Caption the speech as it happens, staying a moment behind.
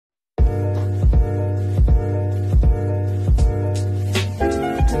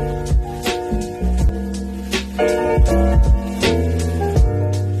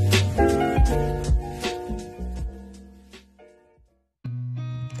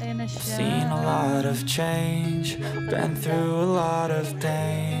Ayan na I've siya. seen a lot of change, been through a lot of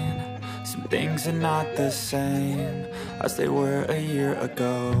pain. Some things are not the same as they were a year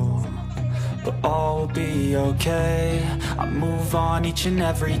ago, but all will be okay. I move on each and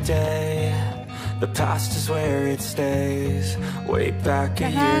every day. The past is where it stays, way back a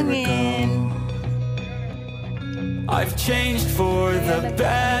year ago. I've changed for the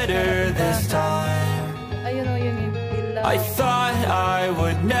better this time. Ayun o, yung dilaw. I thought I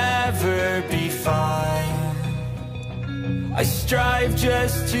would never be fine. I strive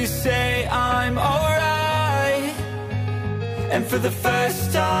just to say I'm alright, and for the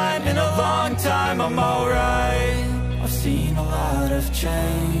first time in a long time I'm alright. I've seen a lot of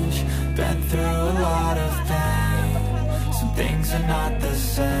change, been through a lot of pain. Some things are not the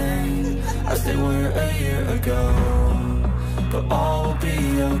same as they were a year ago, but all will be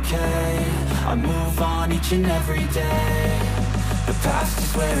okay. I move on each and every day. The past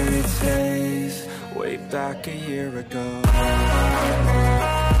is where it stays, way back a year ago.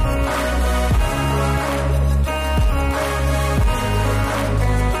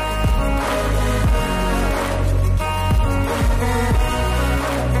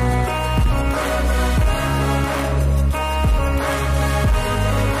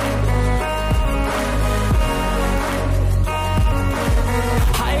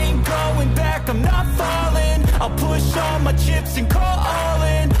 I'll push all my chips and call all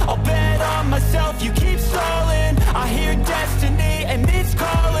in. I'll bet on myself, you keep stalling. I hear destiny and it's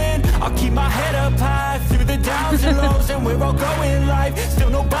calling. I'll keep my head up high through the downs and lows, and we're all going live.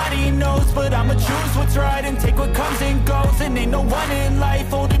 Still nobody knows, but I'ma choose what's right and take what comes and goes. And ain't no one in life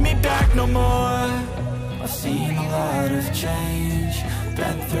holding me back no more. I've seen a lot of change,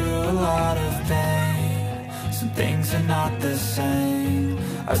 been through a lot of pain. Some things are not the same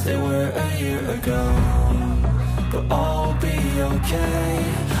as they were a year ago, but all will be okay.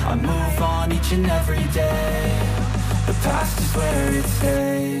 I move on each and every day. The past is where it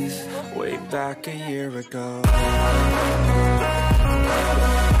stays, way back a year ago.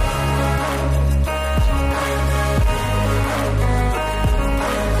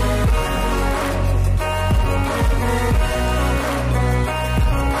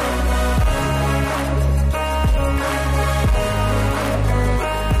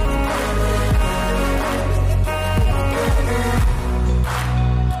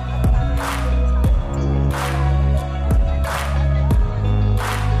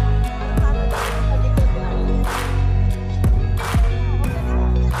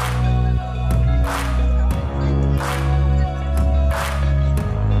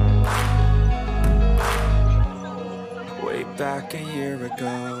 Back a year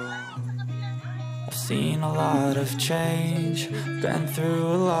ago, I've seen a lot of change, been through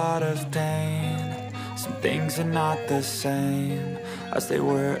a lot of pain. Some things are not the same as they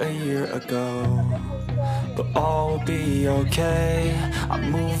were a year ago, but all will be okay. I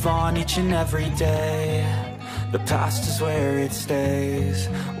move on each and every day. The past is where it stays,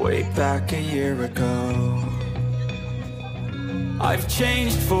 way back a year ago. I've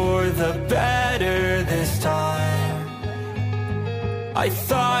changed for the better this time. I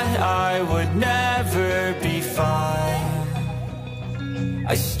thought I would never be fine.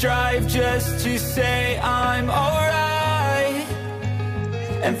 I strive just to say I'm alright,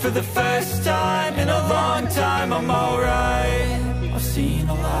 and for the first time in a long time I'm alright. I've seen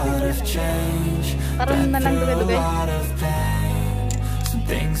a lot of change, been through a lot of pain. Some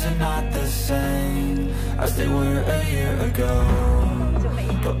things are not the same as they were a year ago,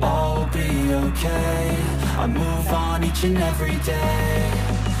 but all will be okay. I move on each and every day.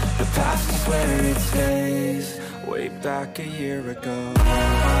 The past is where it stays, way back a year ago.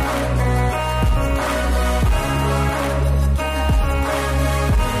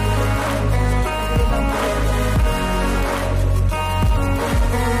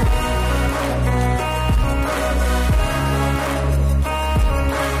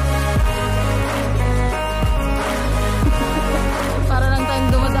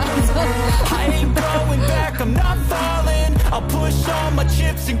 I'm not falling. I'll push all my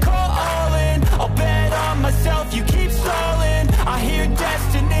chips and call all in. I'll bet on myself, you keep stalling. I hear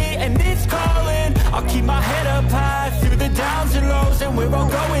destiny and it's calling. I'll keep my head up high through the downs and lows, and we're all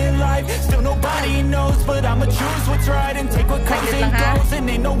going live. Still nobody knows, but I'ma choose what's right and take what comes and goes. And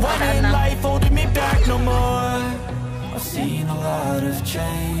ain't no one in life holding me back no more. I've seen a lot of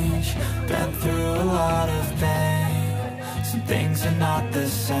change, been through a lot of pain. Some things are not the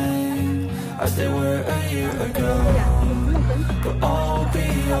same as they were a year ago, but all will be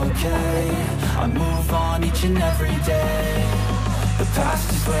okay. I move on each and every day. The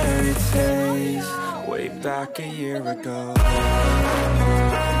past is where it stays, way back a year ago.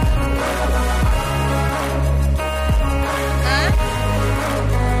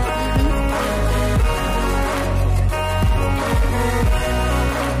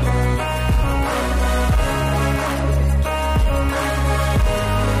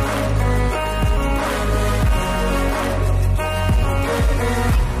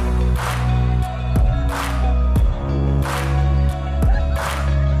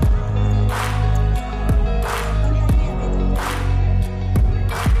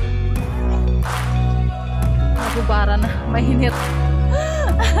 gubara na. Mainit.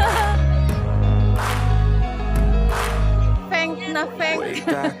 Feng na feng.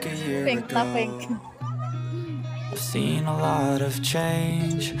 Feng na feng. I've seen a lot of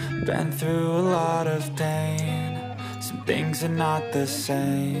change, been through a lot of pain. Some things are not the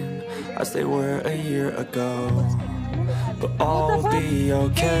same as they were a year ago, but all will be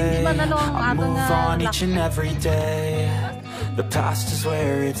okay. I move on each and every day. The past is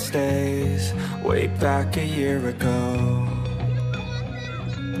where it stays, way back a year ago.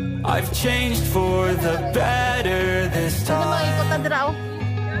 I've changed for the better this time.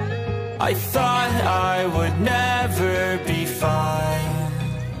 I thought I would never be fine.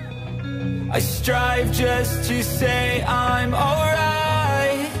 I strive just to say I'm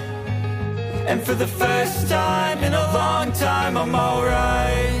alright, and for the first time in a long time I'm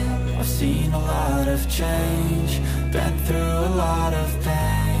alright. I've seen a lot of change, been through a lot of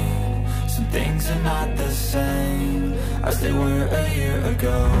pain. Some things are not the same as they were a year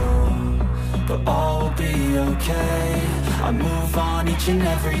ago, but all will be okay. I move on each and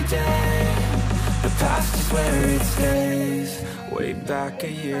every day. The past is where it stays, way back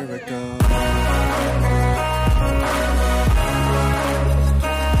a year ago.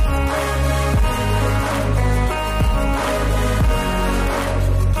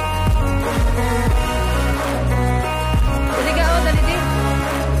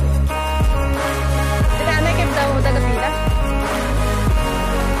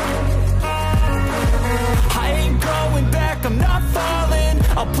 I'm not falling.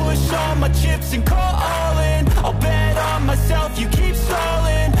 I'll push all my chips and call all in. I'll bet on myself, you keep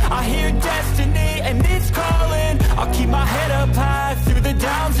stalling. I hear destiny and it's calling. I'll keep my head up high through the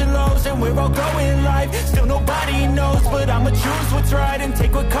downs and lows, and we're all going life. Still nobody knows, but I'ma choose what's right and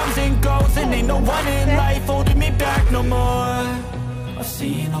take what comes and goes. And ain't no one in life holding me back no more. I've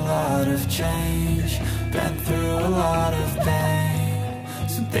seen a lot of change, been through a lot of pain.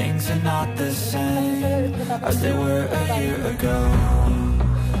 Some things are not the same as they were a year ago,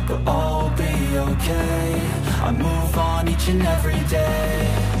 but all will be okay. I move on each and every day.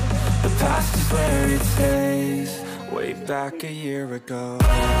 The past is where it stays, way back a year ago.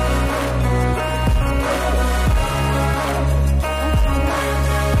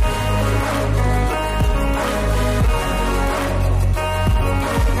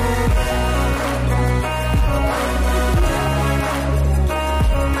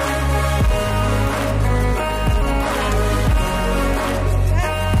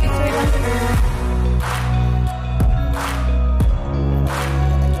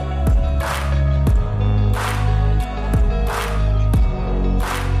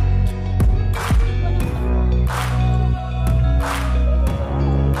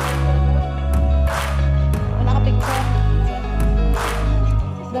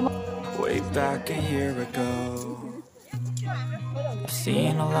 Back a year ago, I've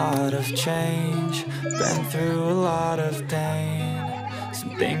seen a lot of change, been through a lot of pain.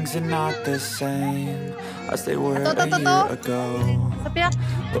 Some things are not the same as they were a year ago,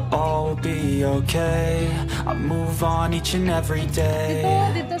 but all will be okay. I move on each and every day.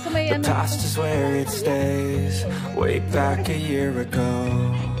 The past is where it stays, way back a year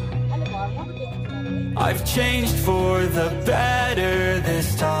ago. I've changed for the better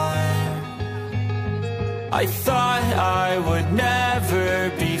this time. I thought I would never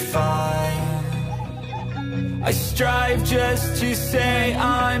be fine. I strive just to say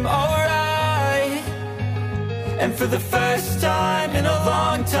I'm alright, and for the first time in a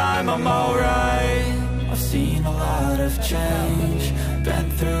long time I'm alright. I've seen a lot of change,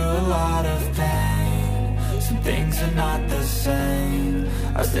 been through a lot of pain. Some things are not the same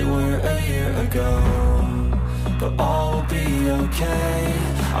as they were a year ago, but all will be okay.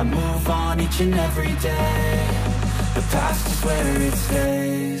 I move on each and every day. The past is where it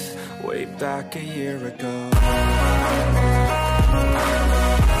stays, way back a year ago.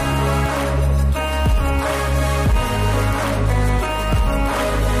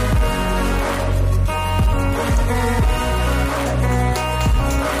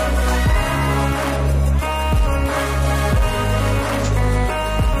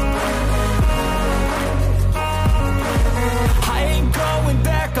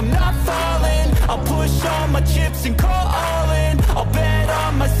 I'm not falling. I'll push all my chips and call all in. I'll bet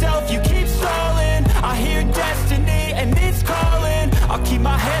on myself, you keep stalling. I hear destiny and it's calling. I'll keep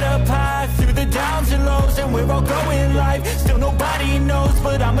my head up high through the downs and lows, and we're all going life. Still nobody knows,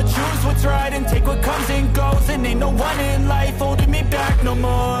 but I'ma choose what's right and take what comes and goes. And ain't no one in life holding me back no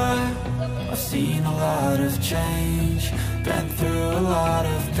more. I've seen a lot of change, been through a lot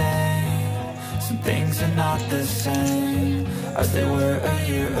of pain. Some things are not the same as they were a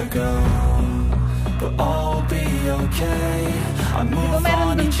year ago, but all will be okay. I move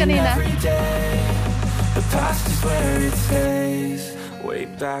on each and every day. The past is where it stays. Way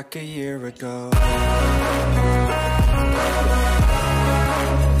back a year ago.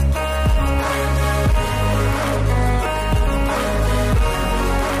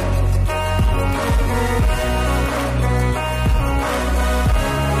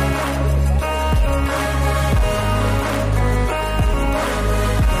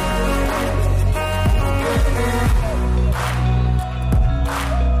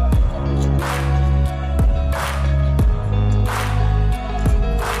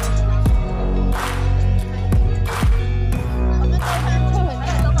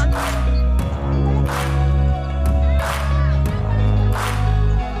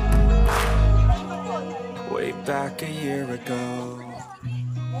 Back a year ago,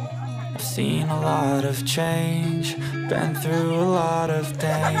 I've seen a lot of change, been through a lot of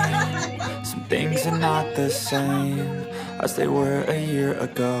pain. Some things are not the same as they were a year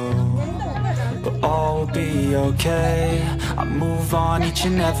ago, but all will be okay. I move on each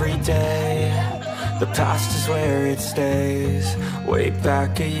and every day. The past is where it stays. Way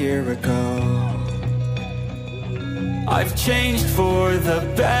back a year ago, I've changed for the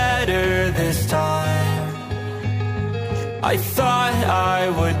better this time. I thought I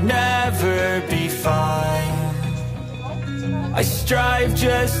would never be fine. I strive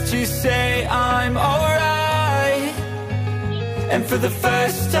just to say I'm alright, and for the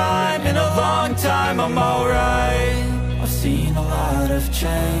first time in a long time I'm alright. I've seen a lot of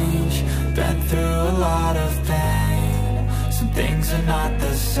change, been through a lot of pain. Some things are not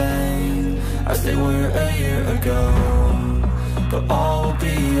the same as they were a year ago, but all will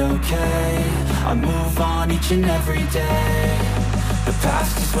be okay. I move on each and every day. The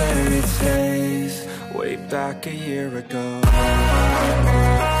past is where it stays. Way back a year ago.